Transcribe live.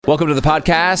Welcome to the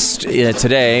podcast.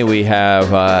 Today we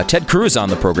have Ted Cruz on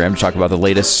the program to talk about the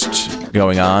latest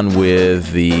going on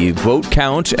with the vote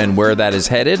count and where that is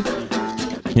headed.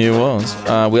 He was.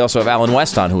 We also have Alan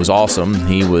West on, who was awesome.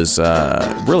 He was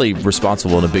really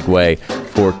responsible in a big way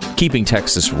for keeping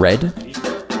Texas red,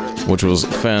 which was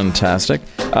fantastic.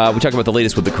 We talk about the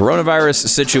latest with the coronavirus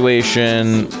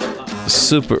situation.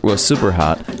 Super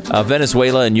hot.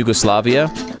 Venezuela and Yugoslavia.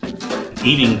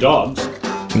 Eating dogs.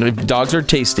 Dogs are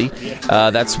tasty.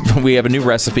 We have a new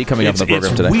recipe coming up on the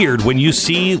program today. It's weird when you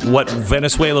see what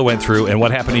Venezuela went through and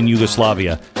what happened in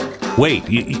Yugoslavia. Wait,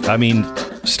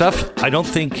 stuff I don't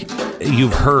think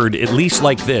you've heard, at least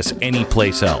like this, any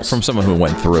place else. From someone who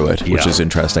went through it, which is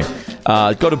interesting.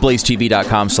 Go to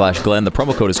blazetv.com/Glenn. The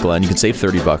promo code is Glenn. You can save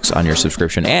 $30 on your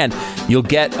subscription, and you'll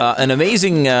get an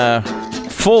amazing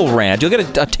full rant. You'll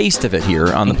get a taste of it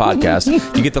here on the podcast.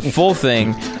 You get the full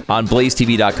thing on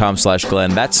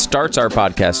blazetv.com/Glenn. That starts our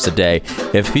podcast today.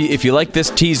 If you like this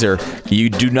teaser,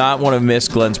 you do not want to miss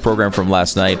Glenn's program from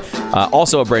last night.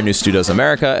 Also, a brand new Studios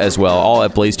America as well, all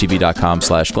at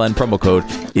blazetv.com/Glenn. Promo code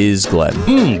is Glenn.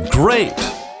 Great.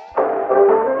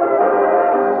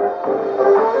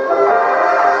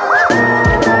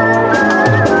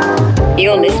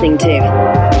 You're listening to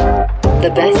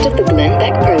the best of the Glenn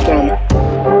Beck program.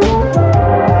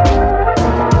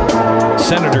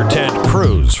 Senator Ted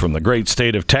Cruz from the great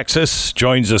state of Texas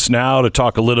joins us now to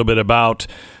talk a little bit about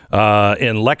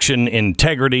election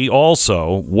integrity,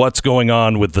 also what's going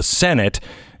on with the Senate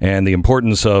and the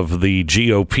importance of the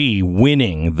GOP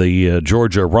winning the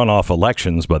Georgia runoff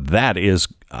elections. But that is,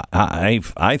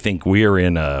 I think we're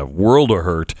in a world of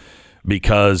hurt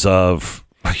because of,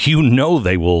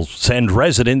 they will send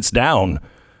residents down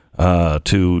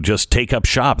to just take up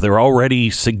shop. They're already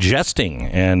suggesting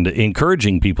and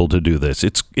encouraging people to do this.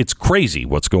 It's crazy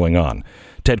what's going on.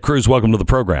 Ted Cruz, welcome to the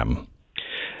program.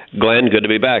 Glenn, good to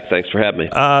be back. Thanks for having me.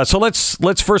 So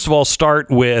let's first of all start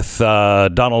with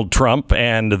Donald Trump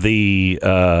and the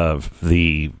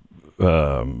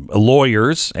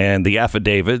lawyers and the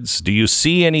affidavits. Do you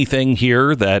see anything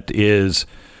here that is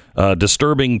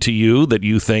disturbing to you that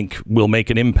you think will make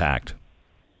an impact?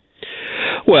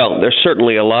 Well, there's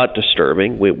certainly a lot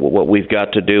disturbing. What we've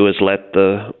got to do is let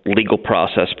the legal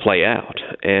process play out.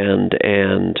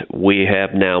 And we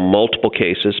have now multiple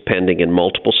cases pending in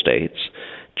multiple states,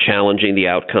 challenging the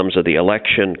outcomes of the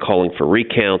election, calling for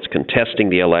recounts, contesting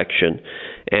the election.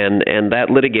 And that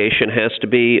litigation has to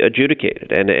be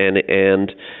adjudicated. And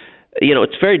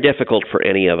it's very difficult for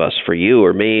any of us, for you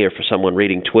or me or for someone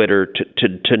reading Twitter,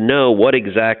 to know what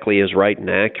exactly is right and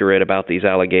accurate about these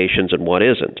allegations and what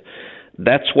isn't.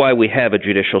 That's why we have a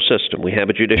judicial system. We have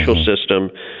a judicial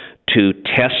system to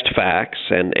test facts,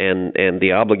 and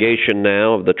the obligation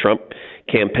now of the Trump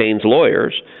campaign's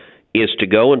lawyers is to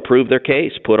go and prove their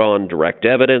case, put on direct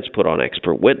evidence, put on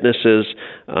expert witnesses,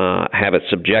 have it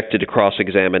subjected to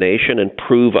cross-examination, and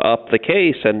prove up the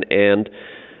case. And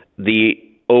the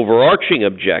overarching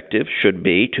objective should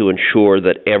be to ensure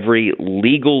that every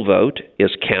legal vote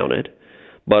is counted,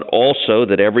 but also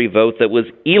that every vote that was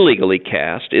illegally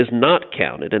cast is not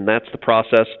counted. And that's the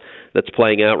process that's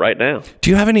playing out right now. Do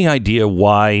you have any idea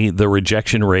why the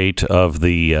rejection rate of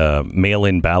the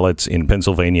mail-in ballots in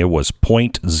Pennsylvania was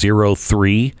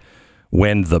 0.03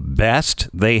 when the best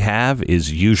they have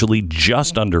is usually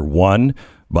just under 1?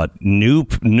 But new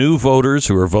voters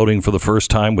who are voting for the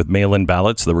first time with mail-in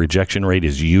ballots, the rejection rate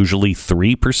is usually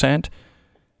 3%.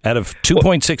 Out of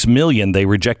 2.6 million, they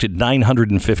rejected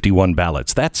 951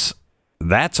 ballots. That's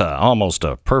almost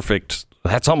a perfect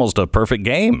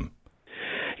game.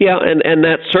 Yeah, and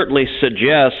that certainly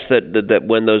suggests that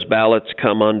when those ballots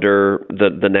come under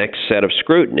the next set of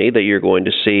scrutiny, that you're going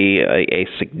to see a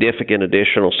significant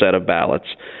additional set of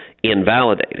ballots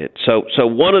invalidated. So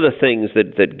one of the things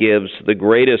that gives the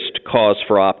greatest cause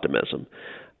for optimism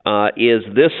is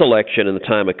this election in the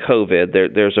time of COVID.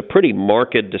 There's a pretty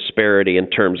marked disparity in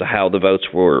terms of how the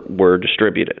votes were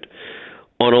distributed.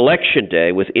 On Election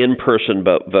Day, with in-person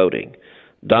voting,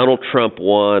 Donald Trump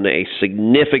won a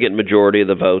significant majority of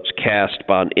the votes cast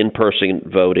by in-person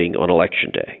voting on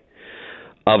Election Day.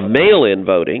 Of mail-in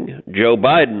voting, Joe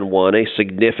Biden won a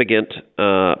significant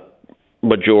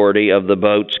majority of the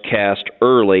votes cast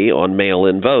early on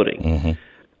mail-in voting.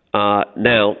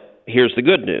 Now, here's the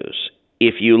good news.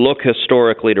 If you look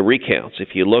historically to recounts,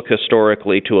 if you look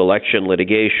historically to election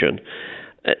litigation,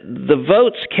 the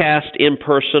votes cast in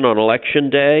person on Election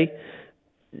Day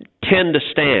tend to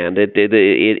stand.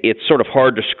 It's sort of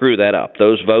hard to screw that up.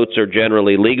 Those votes are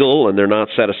generally legal and they're not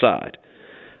set aside.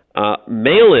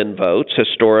 Mail-in votes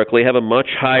historically have a much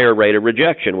higher rate of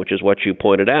rejection, which is what you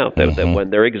pointed out, that when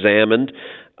they're examined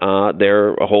There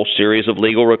are a whole series of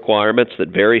legal requirements that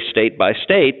vary state by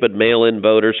state, but mail-in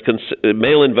votes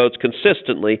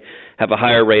consistently have a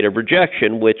higher rate of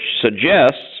rejection, which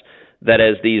suggests that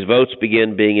as these votes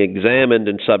begin being examined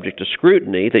and subject to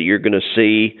scrutiny, that you're going to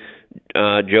see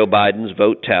Joe Biden's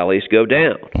vote tallies go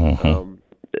down. Mm-hmm.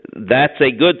 That's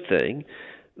a good thing.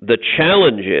 The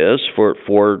challenge is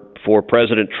for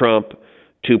President Trump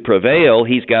to prevail,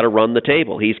 he's got to run the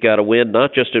table. He's got to win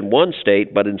not just in one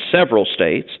state, but in several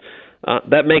states.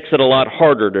 That makes it a lot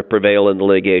harder to prevail in the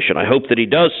litigation. I hope that he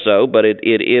does so, but it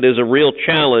is a real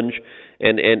challenge,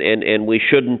 and we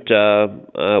shouldn't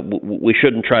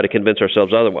try to convince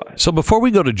ourselves otherwise. So before we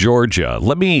go to Georgia,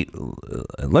 let me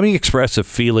express a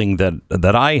feeling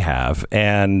that I have,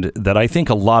 and that I think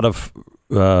a lot of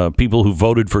people who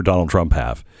voted for Donald Trump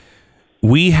have.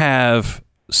 We have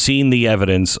seen the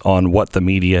evidence on what the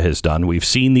media has done. We've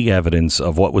seen the evidence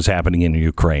of what was happening in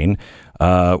Ukraine.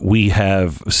 We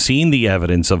have seen the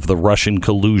evidence of the Russian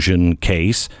collusion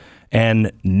case,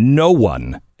 and no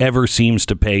one ever seems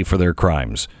to pay for their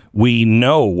crimes. We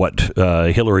know what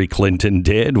Hillary Clinton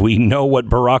did. We know what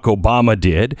Barack Obama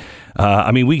did.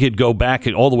 We could go back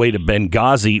all the way to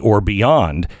Benghazi or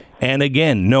beyond. And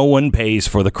again, no one pays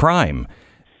for the crime.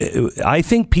 I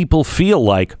think people feel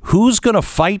like, who's going to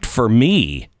fight for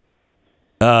me?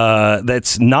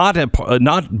 That's not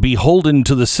beholden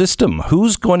to the system.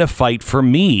 Who's going to fight for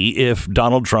me if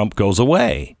Donald Trump goes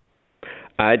away?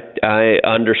 I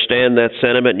understand that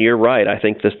sentiment, and you're right. I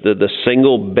think the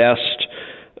single best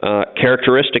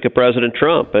characteristic of President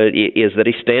Trump is that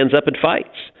he stands up and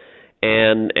fights.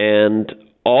 And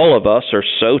all of us are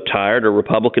so tired of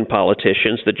Republican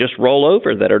politicians that just roll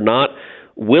over, that are not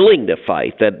willing to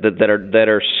fight, that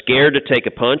are scared to take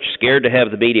a punch, scared to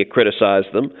have the media criticize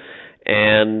them,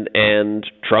 and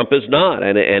Trump is not,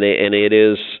 and it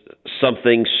is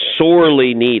something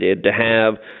sorely needed to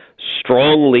have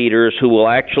strong leaders who will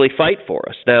actually fight for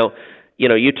us. Now,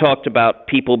 you talked about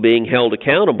people being held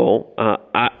accountable.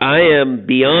 I am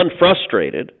beyond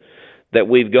frustrated that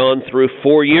we've gone through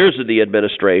 4 years of the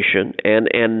administration,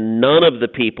 and none of the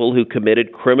people who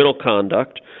committed criminal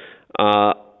conduct,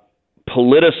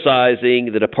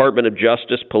 politicizing the Department of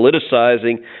Justice,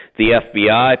 politicizing the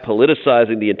FBI,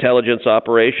 politicizing the intelligence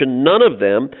operation, none of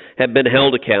them have been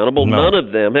held accountable. No. None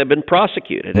of them have been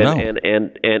prosecuted. No. And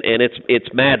it's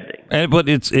maddening. But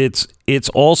it's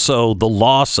also the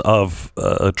loss of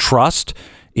trust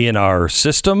in our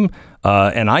system,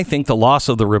 and I think the loss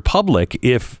of the republic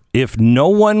if no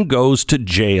one goes to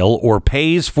jail or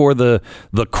pays for the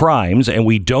crimes, and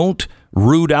we don't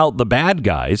root out the bad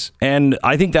guys, and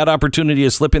I think that opportunity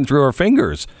is slipping through our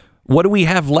fingers. What do we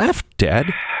have left, Ted?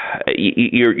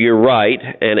 You're right,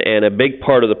 and a big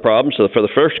part of the problem. So for the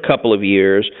first couple of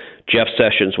years, Jeff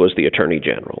Sessions was the Attorney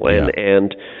General,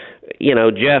 and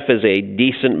Jeff is a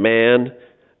decent man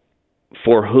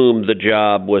for whom the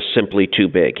job was simply too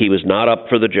big. He was not up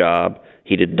for the job.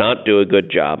 He did not do a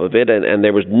good job of it, and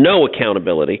there was no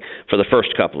accountability for the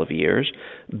first couple of years.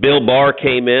 Bill Barr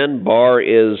came in. Barr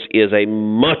is a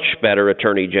much better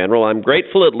Attorney General. I'm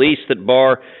grateful at least that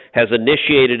Barr has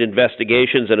initiated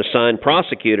investigations and assigned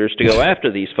prosecutors to go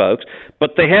after these folks,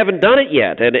 but they haven't done it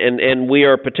yet, and we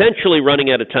are potentially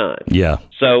running out of time. Yeah.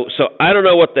 So I don't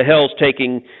know what the hell's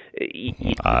taking.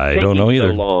 I don't know either.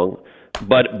 So long,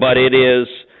 but it is.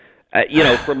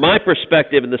 From my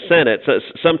perspective in the Senate,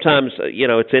 sometimes,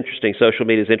 it's interesting. Social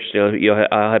media is interesting.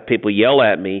 I'll have people yell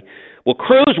at me, "Well,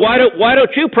 Cruz, why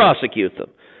don't you prosecute them?"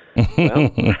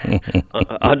 Well,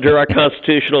 under our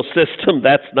constitutional system,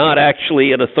 that's not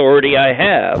actually an authority I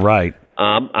have. Right.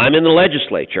 I'm in the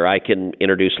legislature. I can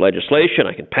introduce legislation.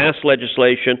 I can pass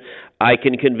legislation. I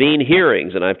can convene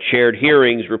hearings, and I've chaired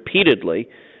hearings repeatedly.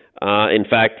 In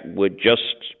fact,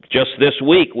 just this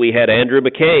week, we had Andrew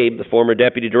McCabe, the former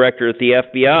deputy director at the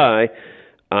FBI,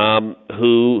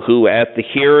 who at the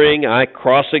hearing I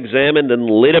cross-examined and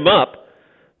lit him up.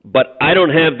 But I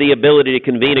don't have the ability to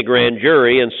convene a grand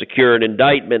jury and secure an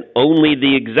indictment. Only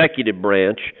the executive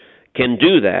branch can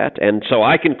do that, and so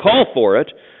I can call for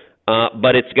it.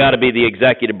 But it's got to be the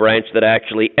executive branch that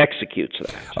actually executes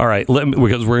that. All right,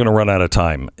 because we're going to run out of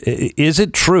time. Is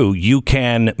it true you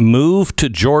can move to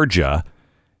Georgia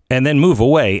and then move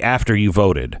away after you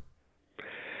voted?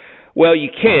 Well, you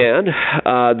can.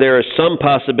 There is some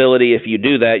possibility if you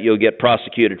do that, you'll get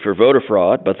prosecuted for voter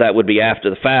fraud, but that would be after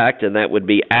the fact, and that would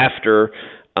be after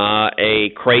a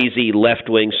crazy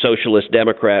left-wing socialist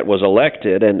Democrat was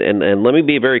elected. And let me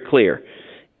be very clear.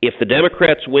 If the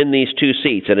Democrats win these two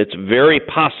seats, and it's very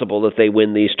possible that they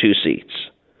win these two seats,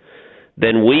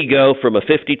 then we go from a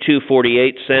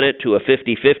 52-48 Senate to a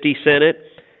 50-50 Senate.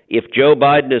 If Joe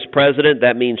Biden is president,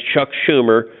 that means Chuck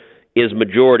Schumer is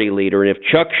majority leader. And if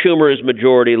Chuck Schumer is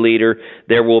majority leader,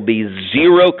 there will be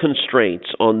zero constraints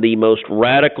on the most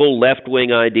radical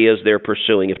left-wing ideas they're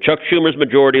pursuing. If Chuck Schumer is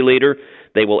majority leader,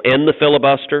 they will end the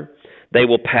filibuster. They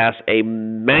will pass a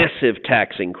massive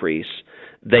tax increase.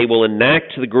 They will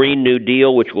enact the Green New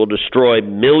Deal, which will destroy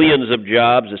millions of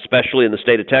jobs, especially in the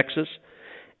state of Texas.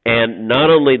 And not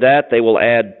only that, they will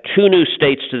add 2 new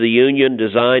states to the union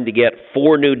designed to get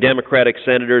 4 new Democratic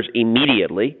senators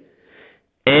immediately.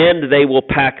 And they will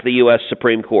pack the U.S.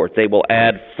 Supreme Court. They will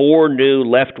add 4 new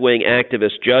left-wing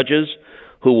activist judges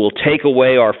who will take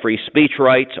away our free speech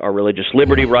rights, our religious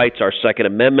liberty rights, our Second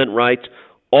Amendment rights.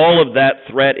 All of that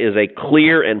threat is a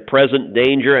clear and present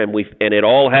danger, and it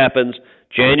all happens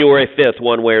January 5th,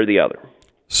 one way or the other.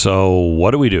 So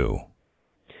what do we do?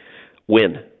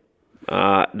 Win.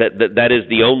 That is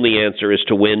the only answer, is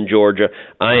to win Georgia.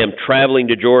 I am traveling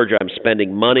to Georgia. I'm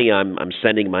spending money. I'm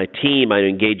sending my team. I'm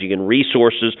engaging in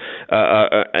resources.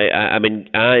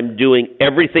 I'm doing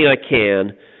everything I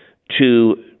can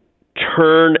to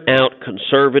turn out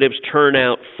conservatives, turn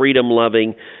out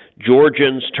freedom-loving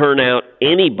Georgians, turn out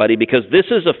anybody, because this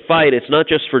is a fight. It's not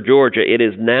just for Georgia. It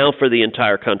is now for the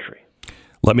entire country.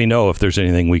 Let me know if there's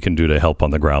anything we can do to help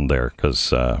on the ground there,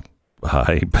 because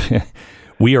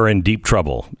we are in deep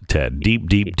trouble, Ted.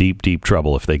 Deep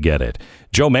trouble if they get it.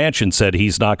 Joe Manchin said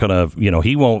he's not going to,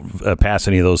 he won't pass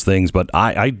any of those things, but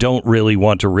I don't really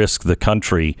want to risk the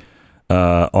country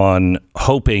on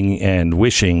hoping and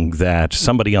wishing that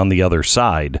somebody on the other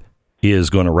side is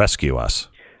going to rescue us.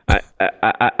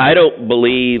 I don't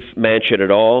believe Manchin at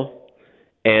all.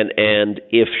 And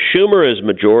if Schumer is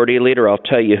majority leader, I'll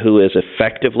tell you who is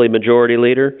effectively majority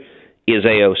leader is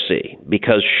AOC,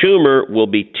 because Schumer will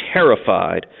be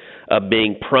terrified of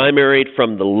being primaried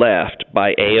from the left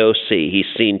by AOC. He's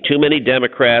seen too many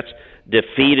Democrats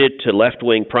defeated to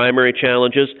left-wing primary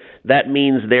challenges. That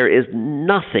means there is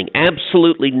nothing,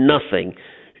 absolutely nothing,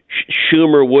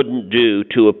 Schumer wouldn't do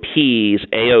to appease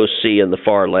AOC and the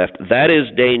far left. That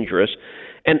is dangerous.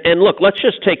 And look, let's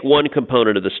just take one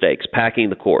component of the stakes, packing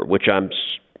the court, which I'm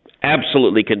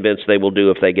absolutely convinced they will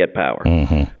do if they get power.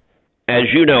 Mm-hmm. As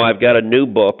you know, I've got a new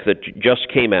book that just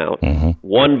came out, mm-hmm.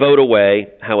 One Vote Away,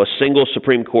 How a Single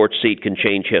Supreme Court Seat Can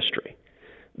Change History.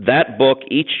 That book,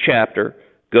 each chapter,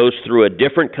 goes through a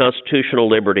different constitutional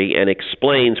liberty and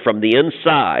explains from the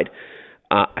inside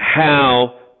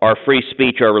how our free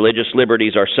speech, our religious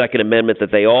liberties, our Second Amendment,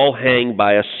 that they all hang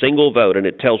by a single vote. And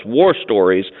it tells war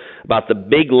stories about the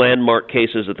big landmark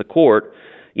cases at the court.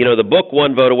 You know, the book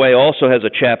One Vote Away also has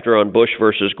a chapter on Bush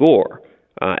versus Gore.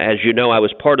 As you know, I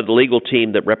was part of the legal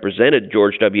team that represented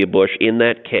George W. Bush in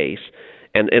that case.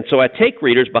 And so I take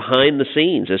readers behind the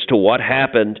scenes as to what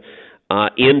happened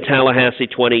in Tallahassee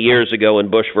 20 years ago in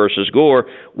Bush versus Gore.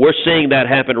 We're seeing that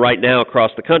happen right now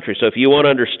across the country. So if you want to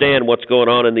understand what's going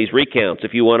on in these recounts,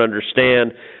 if you want to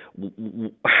understand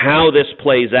how this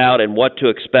plays out and what to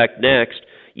expect next,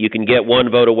 you can get One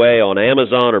Vote Away on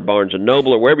Amazon or Barnes &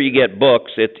 Noble or wherever you get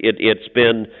books. It's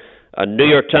been a New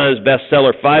York Times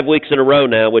bestseller 5 weeks in a row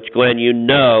now, which, Glenn,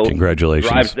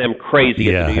 congratulations, drives them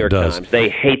crazy at the New York Times. They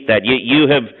hate that. You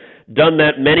have done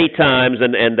that many times,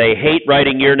 and they hate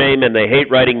writing your name, and they hate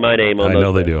writing my name on those. I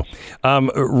know they do.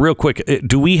 Real quick,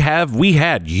 we had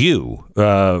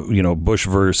Bush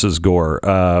versus Gore.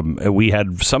 We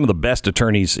had some of the best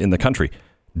attorneys in the country.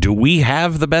 Do we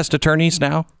have the best attorneys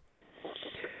now?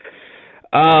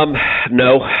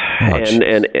 No.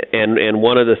 And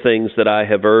one of the things that I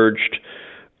have urged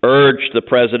the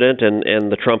president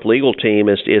and the Trump legal team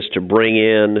is to bring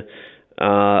in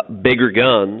bigger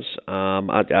guns.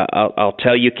 I'll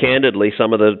tell you candidly,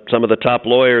 some of the top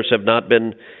lawyers have not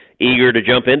been eager to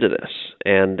jump into this,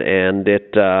 and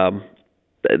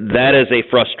that is a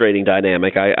frustrating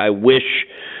dynamic. I wish,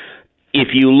 if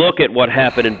you look at what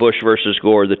happened in Bush versus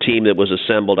Gore, the team that was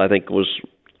assembled, I think, was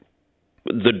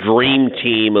the dream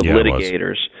team of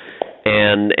litigators,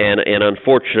 and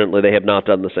unfortunately, they have not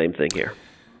done the same thing here.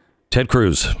 Ted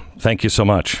Cruz, thank you so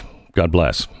much. God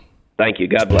bless. Thank you.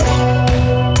 God bless.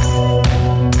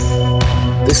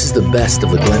 This is the best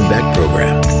of the Glenn Beck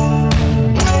program.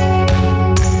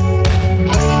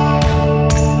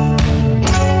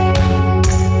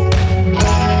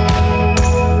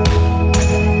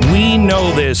 We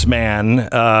know this man.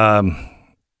 And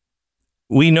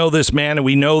we know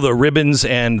the ribbons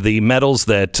and the medals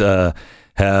that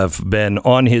have been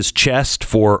on his chest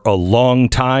for a long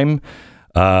time.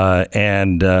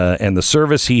 And the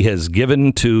service he has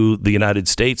given to the United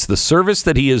States, the service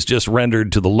that he has just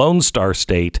rendered to the Lone Star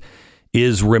State,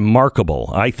 is remarkable.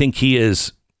 I think he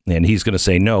is, and he's going to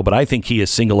say no, but I think he is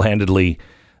single-handedly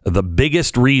the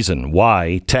biggest reason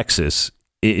why Texas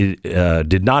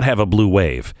did not have a blue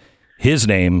wave. His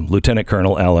name, Lieutenant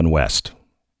Colonel Alan West.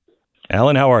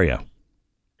 Alan, how are you?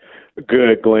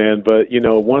 Good, Glenn. But,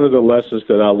 one of the lessons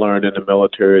that I learned in the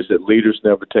military is that leaders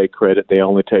never take credit. They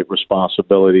only take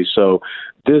responsibility. So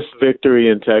this victory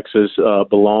in Texas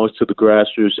belongs to the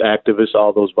grassroots activists,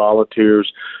 all those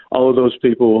volunteers, all of those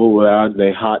people who were out in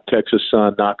the hot Texas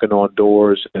sun knocking on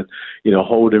doors and,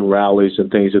 holding rallies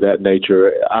and things of that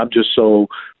nature. I'm just so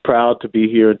proud to be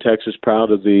here in Texas, proud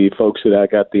of the folks that I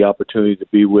got the opportunity to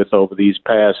be with over these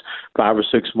past 5 or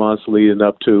 6 months leading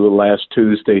up to last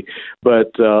Tuesday.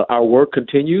 But our work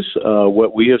continues.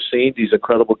 What we have seen, these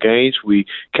incredible gains, we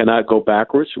cannot go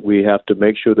backwards. We have to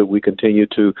make sure that we continue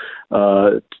to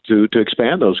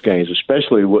expand those gains,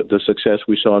 especially with the success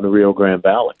we saw in the Rio Grande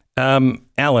Valley.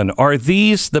 Alan, are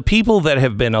these the people that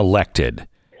have been elected?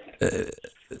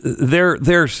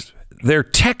 They're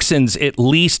Texans, at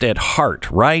least at heart,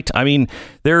 right? I mean,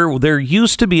 there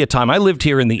used to be a time, I lived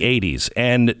here in the 80s,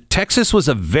 and Texas was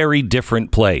a very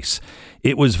different place.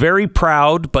 It was very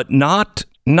proud, but not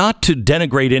to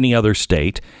denigrate any other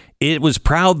state. It was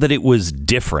proud that it was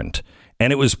different,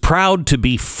 and it was proud to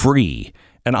be free.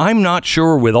 And I'm not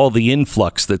sure with all the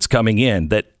influx that's coming in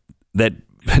that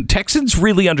Texans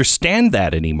really understand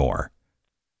that anymore.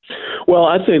 Well,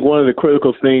 I think one of the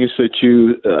critical things that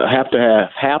you have to have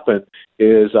happen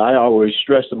is, I always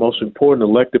stress, the most important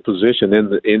elected position in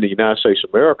the United States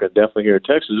of America, and definitely here in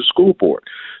Texas, is school board.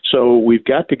 So we've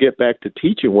got to get back to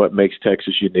teaching what makes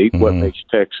Texas unique, what makes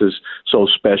Texas so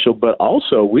special, but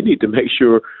also we need to make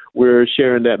sure we're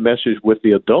sharing that message with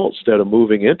the adults that are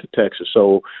moving into Texas.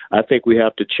 So I think we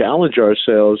have to challenge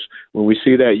ourselves when we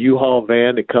see that U-Haul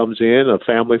van that comes in, a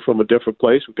family from a different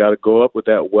place. We've got to go up with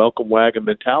that welcome wagon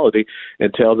mentality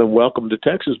and tell them, welcome to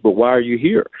Texas, but why are you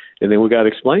here? And then we got to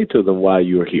explain to them why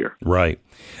you are here. Right.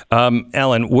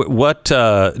 Alan, what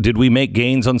did we make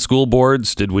gains on school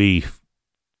boards? Did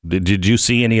you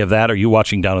see any of that? Are you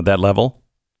watching down at that level?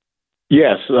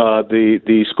 Yes,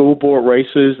 the school board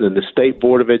races and the State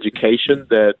Board of Education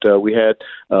that we had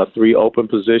 3 open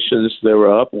positions that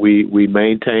were up. We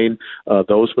maintained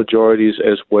those majorities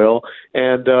as well.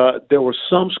 And there were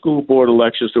some school board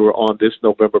elections that were on this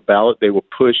November ballot. They were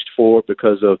pushed forward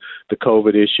because of the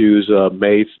COVID issues,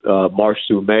 March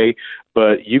through May.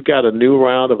 But you've got a new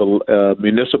round of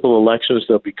municipal elections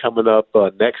that'll be coming up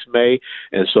next May.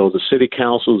 And so the city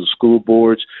councils, the school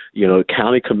boards,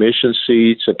 county commission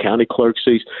seats and county clerk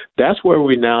seats, that's where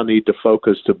we now need to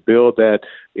focus to build that,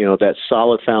 that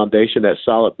solid foundation, that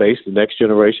solid base, the next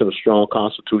generation of strong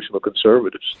constitutional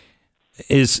conservatives.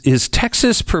 Is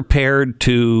Texas prepared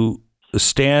to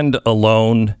stand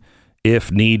alone if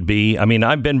need be? I mean,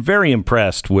 I've been very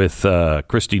impressed with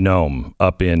Kristi Noem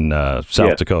up in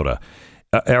South Dakota.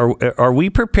 Are we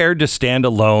prepared to stand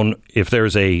alone if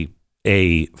there's a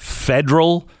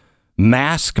federal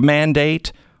mask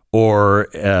mandate or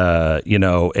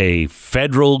a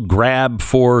federal grab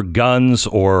for guns,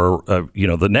 or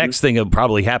the next thing that'll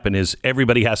probably happen is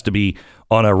everybody has to be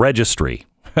on a registry?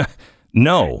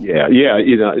 No. Yeah.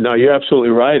 No, you're absolutely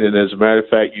right. And as a matter of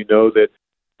fact, that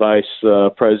Vice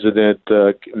President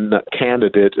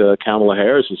candidate Kamala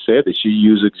Harris has said that she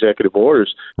used executive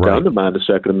orders to undermine the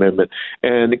Second Amendment.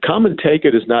 And come and take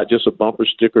it is not just a bumper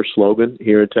sticker slogan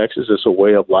here in Texas. It's a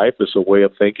way of life. It's a way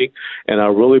of thinking. And I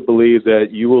really believe that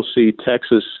you will see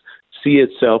Texas see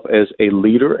itself as a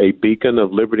leader, a beacon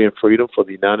of liberty and freedom for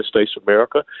the United States of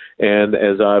America. And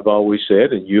as I've always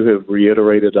said, and you have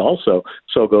reiterated also,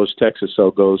 so goes Texas, so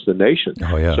goes the nation.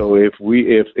 Oh, yeah. So if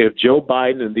Joe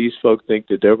Biden and these folks think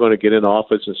that they're going to get in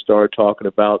office and start talking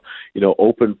about,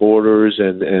 open borders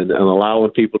and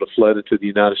allowing people to flood into the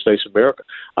United States of America,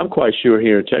 I'm quite sure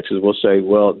here in Texas we'll say,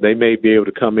 well, they may be able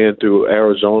to come in through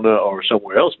Arizona or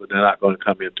somewhere else, but they're not going to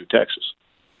come in through Texas.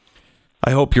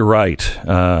 I hope you're right.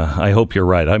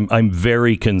 I'm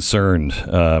very concerned.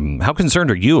 How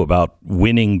concerned are you about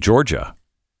winning Georgia?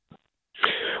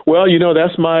 Well,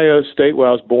 that's my state where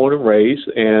I was born and raised,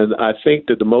 and I think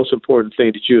that the most important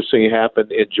thing that you're seeing happen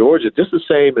in Georgia, just the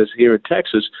same as here in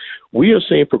Texas, we are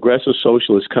seeing progressive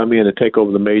socialists come in and take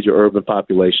over the major urban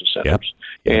population centers.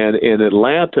 Yep. And in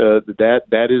Atlanta,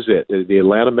 that is it. The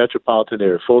Atlanta metropolitan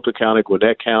area, Fulton County,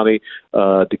 Gwinnett County,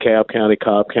 DeKalb County,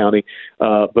 Cobb County.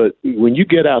 But when you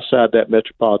get outside that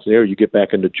metropolitan area, you get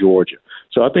back into Georgia.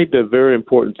 So I think the very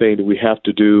important thing that we have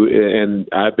to do, and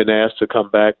I've been asked to come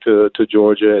back to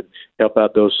Georgia and help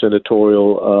out those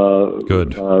senatorial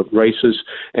races.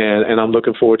 And I'm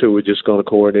looking forward to it. We're just going to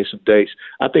coordinate some dates.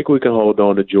 I think we can hold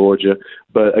on to Georgia.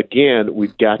 But again,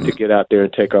 we've got to get out there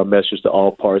and take our message to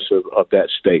all parts of that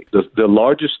state. The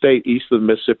largest state east of the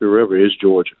Mississippi River is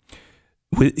Georgia.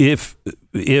 If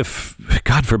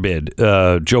God forbid,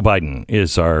 Joe Biden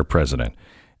is our president,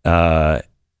 how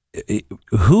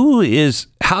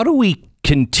do we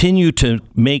continue to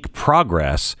make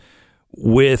progress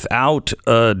without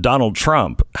Donald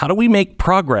Trump? How do we make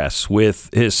progress with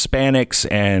Hispanics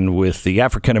and with the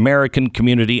African American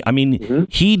community? I mean,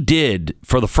 he did,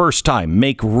 for the first time,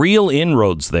 make real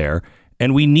inroads there,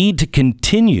 and we need to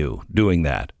continue doing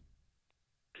that.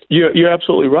 You're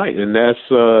absolutely right, and that's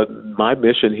my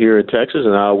mission here in Texas,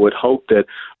 and I would hope that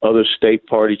other state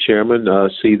party chairmen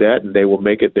see that, and they will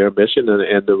make it their mission,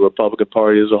 and the Republican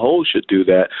Party as a whole should do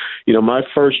that. You know, my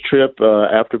first trip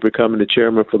after becoming the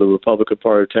chairman for the Republican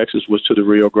Party of Texas was to the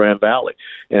Rio Grande Valley,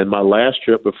 and my last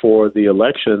trip before the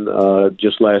election,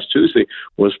 just last Tuesday,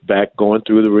 was back going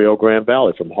through the Rio Grande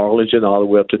Valley from Harlingen all the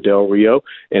way up to Del Rio,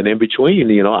 and in between,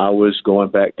 you know, I was going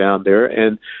back down there,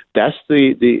 and that's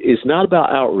it's not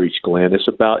about outreach, Glenn. It's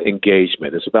about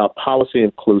engagement. It's about policy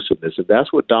inclusiveness, and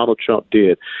that's what Donald Trump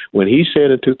did. When he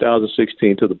said in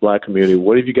 2016 to the black community,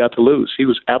 "What have you got to lose?" He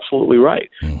was absolutely right.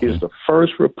 He was the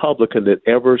first Republican that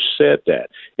ever said that,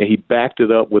 and he backed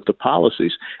it up with the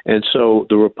policies. And so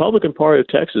the Republican Party of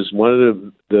Texas, one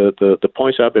of the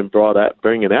points I've been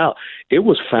bringing out, it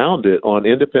was founded on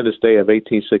Independence Day of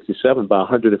 1867 by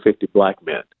 150 black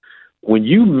men. When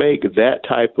you make that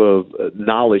type of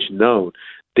knowledge known,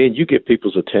 then you get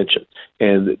people's attention.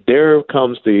 And there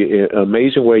comes the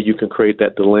amazing way you can create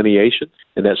that delineation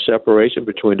and that separation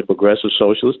between the progressive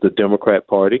socialists, the Democrat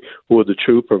Party, who are the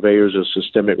true purveyors of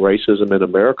systemic racism in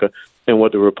America, and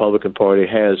what the Republican Party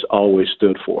has always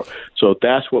stood for. So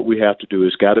that's what we have to do.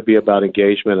 It's got to be about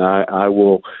engagement. I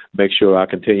will make sure I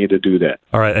continue to do that.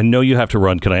 All right. I know you have to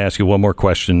run. Can I ask you one more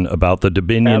question about the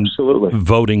Dominion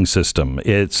voting system?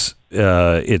 It's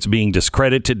being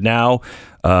discredited now,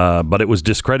 but it was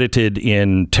discredited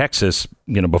in Texas,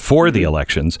 before the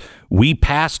elections. We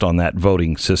passed on that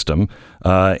voting system,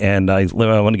 and I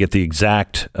want to get the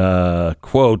exact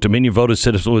quote. Dominion voting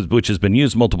system, which has been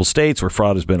used in multiple states where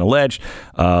fraud has been alleged,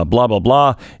 blah, blah,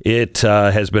 blah. It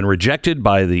has been rejected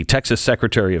by the Texas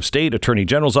Secretary of State, Attorney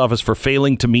General's office, for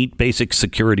failing to meet basic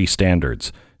security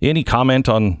standards. Any comment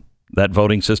on that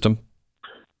voting system?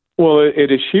 Well,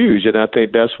 it is huge, and I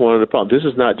think that's one of the problems.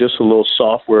 This is not just a little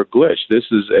software glitch. This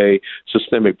is a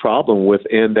systemic problem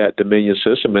within that Dominion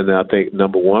system, and I think,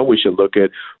 number one, we should look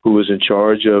at who is in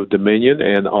charge of Dominion,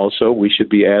 and also we should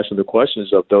be asking the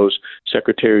questions of those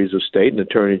secretaries of state and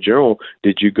attorney general.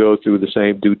 Did you go through the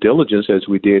same due diligence as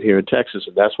we did here in Texas?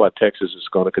 And that's why Texas is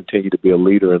going to continue to be a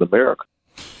leader in America.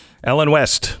 Ellen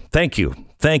West, thank you.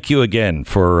 Thank you again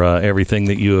for everything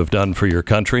that you have done for your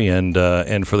country and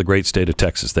for the great state of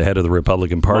Texas, the head of the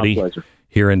Republican Party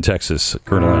here in Texas,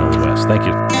 Colonel Ellen West. Thank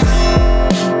you.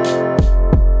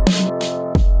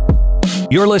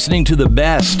 You're listening to the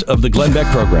best of the Glenn Beck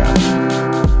program.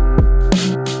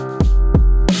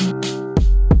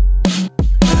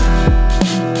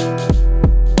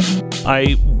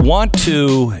 I want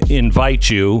to invite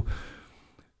you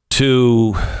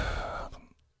to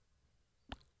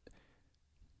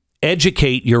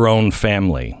educate your own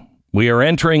family. We are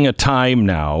entering a time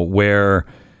now where,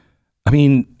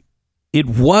 it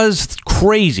was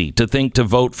crazy to think to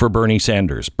vote for Bernie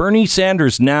Sanders. Bernie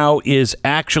Sanders now is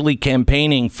actually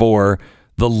campaigning for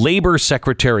the labor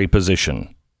secretary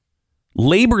position.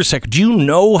 Labor secretary. Do you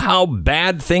know how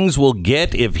bad things will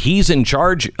get if he's in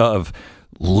charge of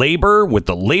labor with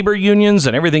the labor unions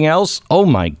and everything else? Oh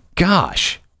my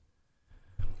gosh.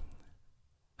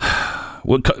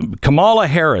 Well, Kamala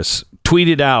Harris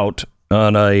tweeted out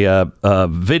on a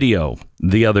video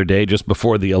the other day, just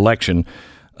before the election,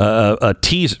 a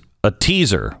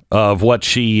teaser of what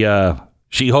she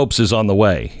hopes is on the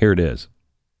way. Here it is.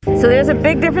 So there's a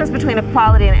big difference between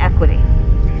equality and equity.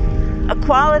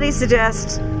 Equality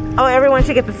suggests, everyone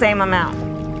should get the same amount.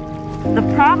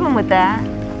 The problem with that,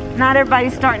 not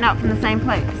everybody's starting out from the same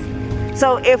place.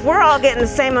 So if we're all getting the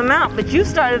same amount, but you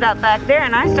started out back there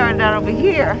and I started out over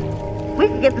here, we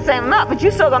could get the same amount, but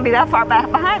you're still going to be that far back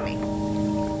behind me.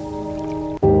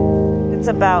 It's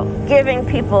about giving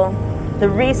people the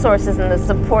resources and the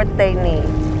support they need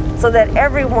so that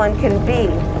everyone can be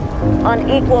on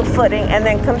equal footing and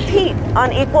then compete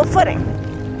on equal footing.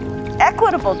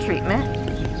 Equitable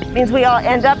treatment means we all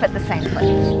end up at the same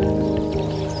place.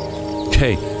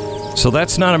 Okay, so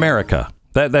that's not America.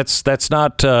 That's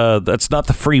not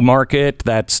the free market.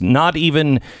 That's not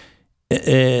even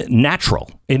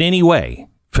natural in any way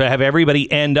to have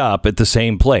everybody end up at the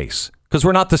same place, because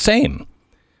we're not the same.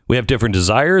 We have different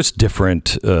desires,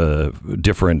 different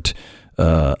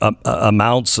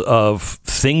amounts of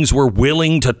things we're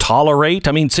willing to tolerate.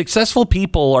 I mean, successful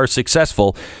people are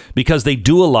successful because they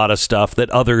do a lot of stuff that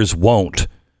others won't.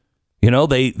 You know,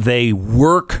 they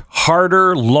work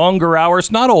harder, longer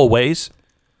hours, not always,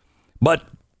 but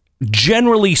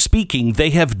generally speaking,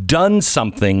 they have done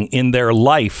something in their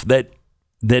life that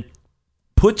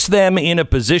puts them in a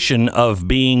position of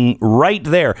being right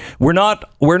there. We're not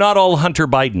all Hunter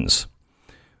Bidens.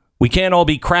 We can't all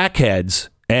be crackheads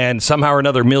and somehow or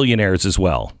another millionaires as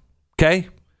well. Okay?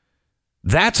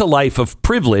 That's a life of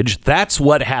privilege. That's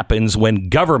what happens when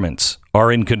governments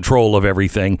are in control of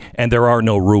everything and there are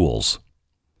no rules.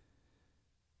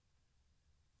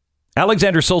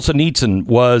 Alexander Solzhenitsyn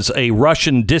was a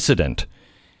Russian dissident.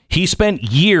 He spent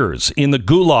years in the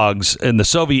gulags in the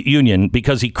Soviet Union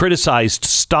because he criticized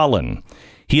Stalin.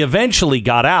 He eventually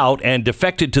got out and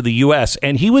defected to the U.S.,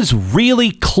 and he was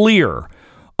really clear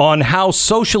on how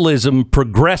socialism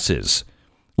progresses.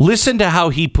 Listen to how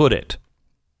he put it.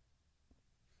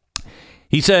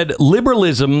 He said,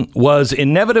 liberalism was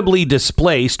inevitably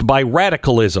displaced by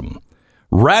radicalism.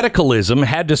 Radicalism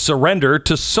had to surrender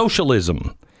to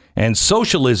socialism, and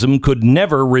socialism could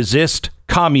never resist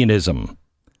communism.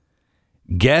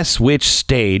 Guess which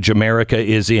stage America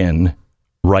is in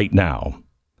right now?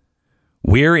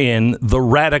 We're in the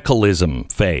radicalism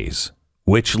phase,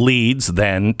 which leads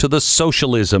then to the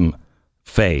socialism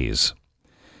phase.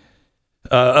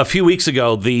 A few weeks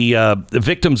ago, the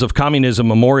Victims of Communism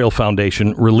Memorial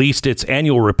Foundation released its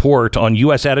annual report on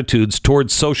U.S. attitudes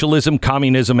towards socialism,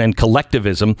 communism, and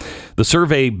collectivism. The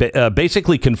survey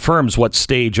basically confirms what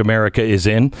stage America is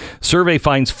in. Survey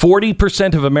finds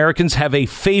 40% of Americans have a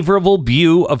favorable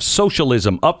view of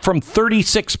socialism, up from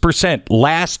 36%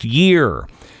 last year.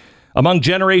 Among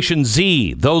Generation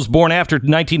Z, those born after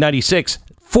 1996,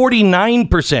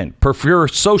 49% prefer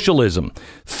socialism.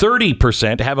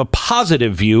 30% have a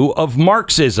positive view of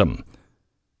Marxism.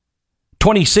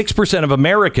 26% of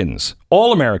Americans,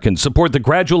 all Americans, support the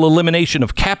gradual elimination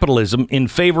of capitalism in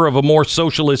favor of a more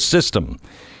socialist system.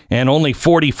 And only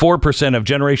 44% of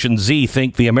Generation Z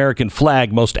think the American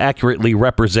flag most accurately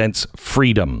represents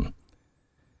freedom.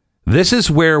 This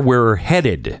is where we're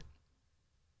headed.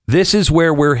 This is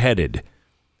where we're headed.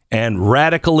 And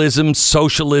radicalism,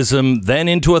 socialism, then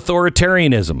into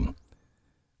authoritarianism.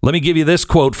 Let me give you this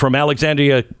quote from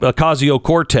Alexandria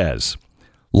Ocasio-Cortez.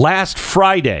 Last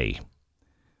Friday,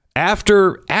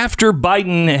 after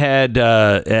Biden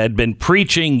had been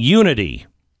preaching unity,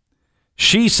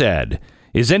 she said,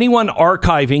 "Is anyone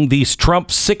archiving these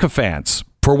Trump sycophants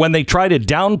for when they try to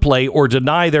downplay or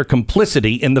deny their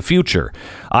complicity in the future?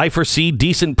 I foresee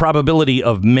decent probability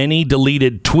of many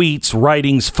deleted tweets,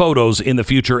 writings, photos in the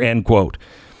future," end quote.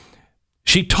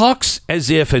 She talks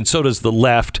as if, and so does the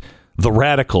left, the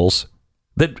radicals,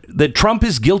 that Trump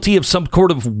is guilty of some sort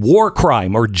of war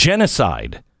crime or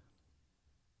genocide.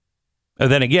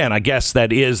 And then again, I guess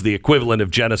that is the equivalent of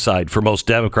genocide for most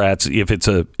Democrats. If it's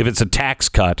a tax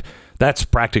cut, that's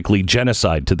practically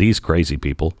genocide to these crazy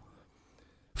people.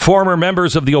 Former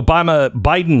members of the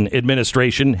Obama-Biden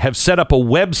administration have set up a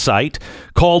website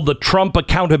called the Trump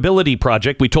Accountability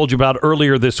Project we told you about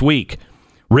earlier this week.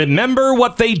 Remember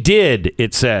what they did,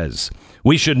 it says.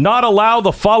 We should not allow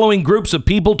the following groups of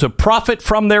people to profit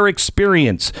from their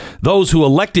experience: those who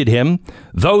elected him,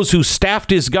 those who staffed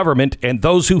his government, and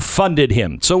those who funded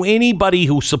him. So anybody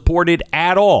who supported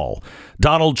at all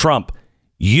Donald Trump,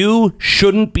 you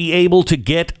shouldn't be able to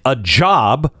get a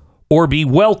job or be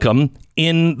welcome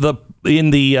in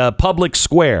the public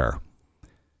square.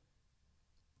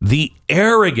 The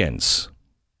arrogance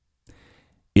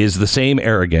is the same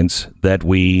arrogance that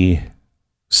we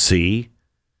see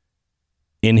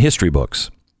in history books.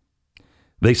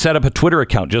 They set up a Twitter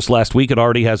account just last week. It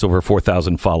already has over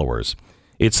 4,000 followers.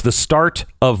 It's the start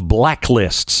of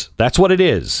blacklists. That's what it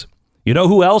is. You know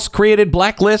who else created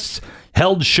blacklists?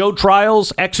 Held show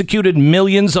trials, executed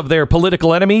millions of their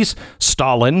political enemies?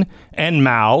 Stalin and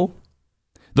Mao.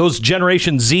 Those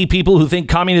Generation Z people who think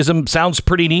communism sounds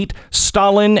pretty neat,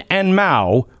 Stalin and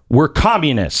Mao were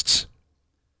communists.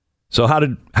 So how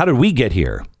did we get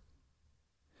here?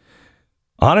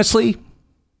 Honestly,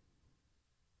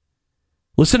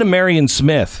 listen to Marion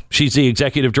Smith. She's the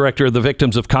executive director of the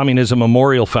Victims of Communism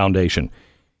Memorial Foundation.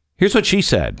 Here's what she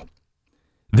said.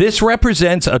 This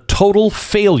represents a total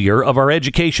failure of our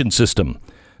education system.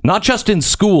 Not just in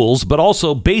schools, but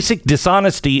also basic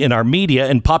dishonesty in our media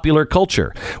and popular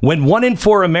culture. When 1 in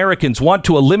 4 Americans want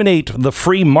to eliminate the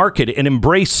free market and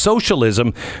embrace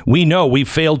socialism, we know we've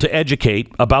failed to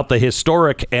educate about the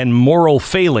historic and moral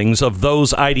failings of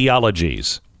those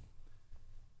ideologies.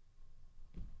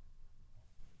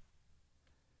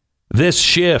 This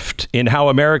shift in how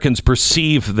Americans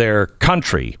perceive their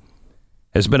country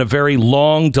has been a very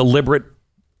long, deliberate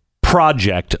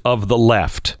project of the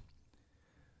left.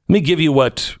 Let me give you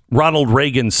what Ronald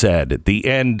Reagan said at the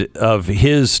end of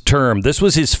his term. This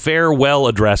was his farewell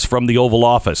address from the Oval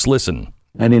Office. Listen.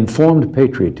 An informed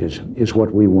patriotism is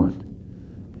what we want.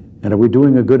 And are we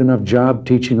doing a good enough job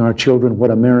teaching our children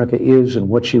what America is and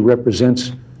what she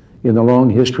represents in the long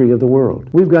history of the world?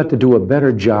 We've got to do a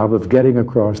better job of getting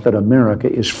across that America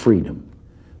is freedom.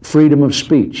 Freedom of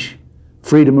speech,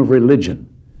 freedom of religion,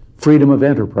 freedom of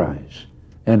enterprise,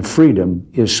 and freedom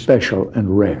is special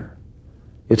and rare.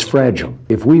 It's fragile.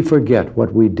 If we forget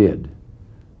what we did,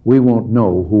 we won't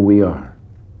know who we are.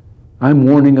 I'm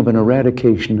warning of an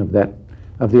eradication of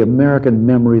the American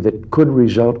memory that could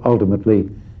result ultimately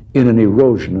in an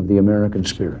erosion of the American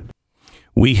spirit.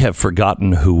 We have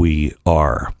forgotten who we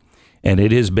are, and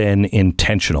it has been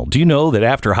intentional. Do you know that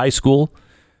after high school,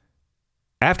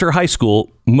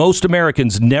 most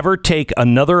Americans never take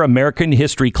another American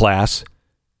history class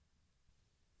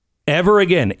ever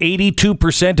again?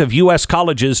 82% of U.S.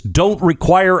 colleges don't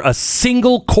require a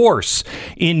single course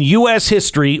in U.S.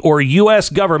 history or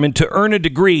U.S. government to earn a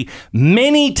degree,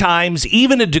 many times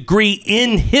even a degree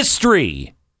in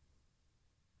history.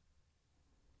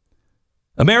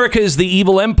 America is the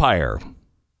evil empire.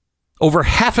 Over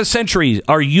half a century,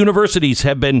 our universities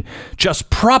have been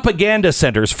just propaganda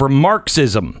centers for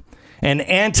Marxism and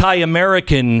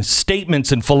anti-American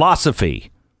statements and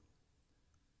philosophy.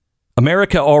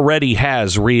 America already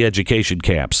has re-education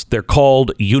camps. They're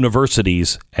called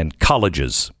universities and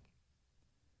colleges.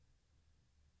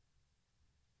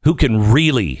 Who can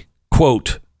really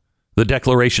quote the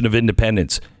Declaration of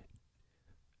Independence?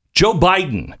 Joe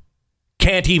Biden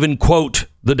can't even quote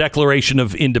the Declaration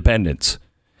of Independence.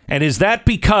 And is that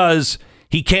because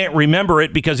he can't remember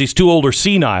it because he's too old or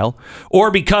senile, or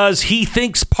because he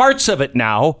thinks parts of it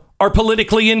now are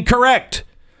politically incorrect?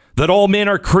 That all men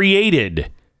are created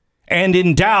and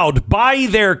endowed by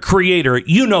their creator.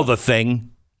 You know the thing.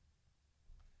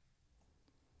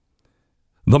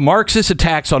 The Marxist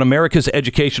attacks on America's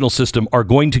educational system are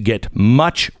going to get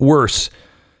much worse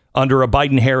under a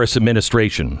Biden-Harris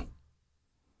administration.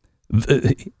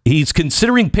 He's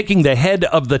considering picking the head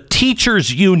of the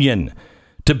teachers union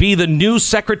to be the new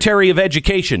Secretary of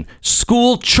Education.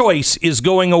 School choice is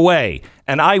going away,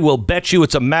 and I will bet you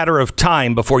it's a matter of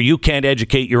time before you can't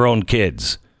educate your own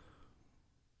kids.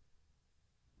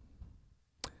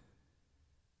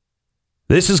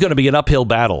 This is going to be an uphill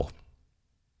battle.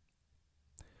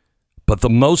 But the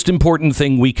most important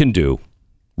thing we can do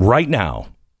right now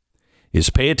is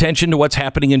pay attention to what's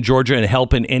happening in Georgia and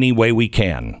help in any way we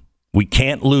can. We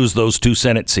can't lose those 2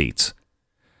 Senate seats.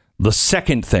 The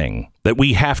second thing that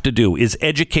we have to do is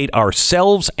educate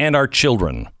ourselves and our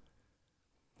children.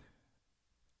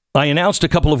 I announced a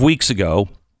couple of weeks ago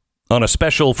on a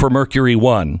special for Mercury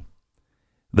One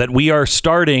that we are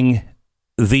starting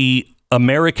the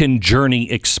American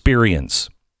Journey experience.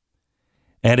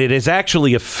 And it is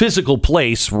actually a physical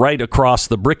place right across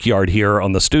the Brickyard here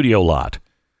on the studio lot.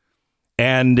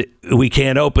 And we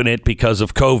can't open it because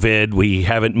of COVID. We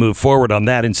haven't moved forward on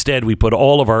that. Instead, we put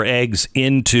all of our eggs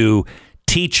into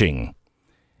teaching.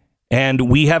 And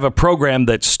we have a program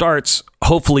that starts,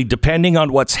 hopefully, depending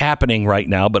on what's happening right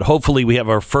now, but hopefully we have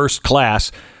our first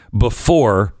class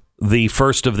before the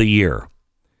first of the year.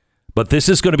 But this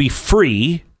is going to be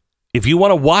free. If you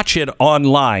want to watch it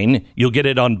online, you'll get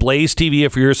it on Blaze TV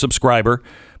if you're a subscriber,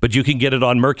 but you can get it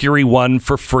on Mercury One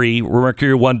for free,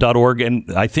 mercury1.org,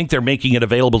 and I think they're making it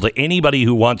available to anybody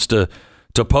who wants to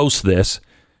post this.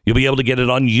 You'll be able to get it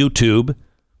on YouTube,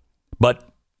 but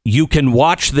you can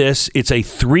watch this. It's a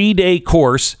 3-day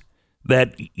course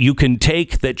that you can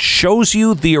take that shows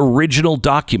you the original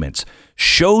documents,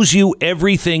 shows you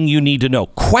everything you need to know,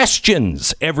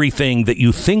 questions everything that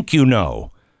you think you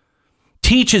know,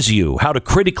 teaches you how to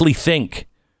critically think.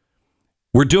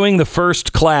 We're doing the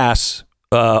first class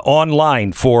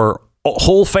online for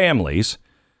whole families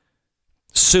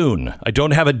soon. I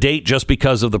don't have a date just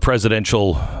because of the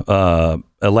presidential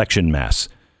election mess,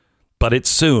 but it's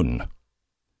soon.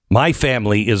 My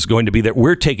family is going to be there.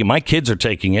 My kids are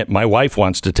taking it. My wife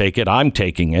wants to take it. I'm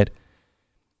taking it.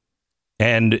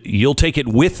 And you'll take it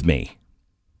with me.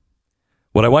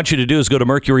 What I want you to do is go to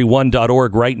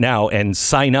mercury1.org right now and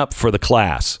sign up for the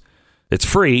class. It's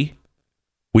free.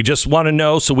 We just want to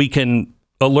know so we can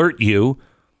alert you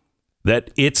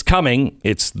that it's coming.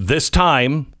 It's this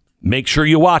time. Make sure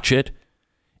you watch it.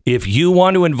 If you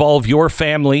want to involve your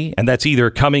family, and that's either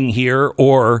coming here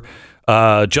or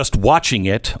just watching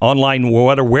it online, no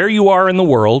matter where you are in the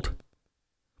world,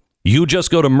 you just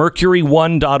go to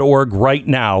mercury1.org right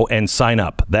now and sign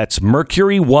up. That's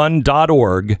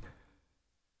mercury1.org.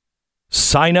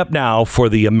 Sign up now for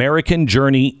the American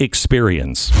Journey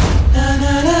Experience.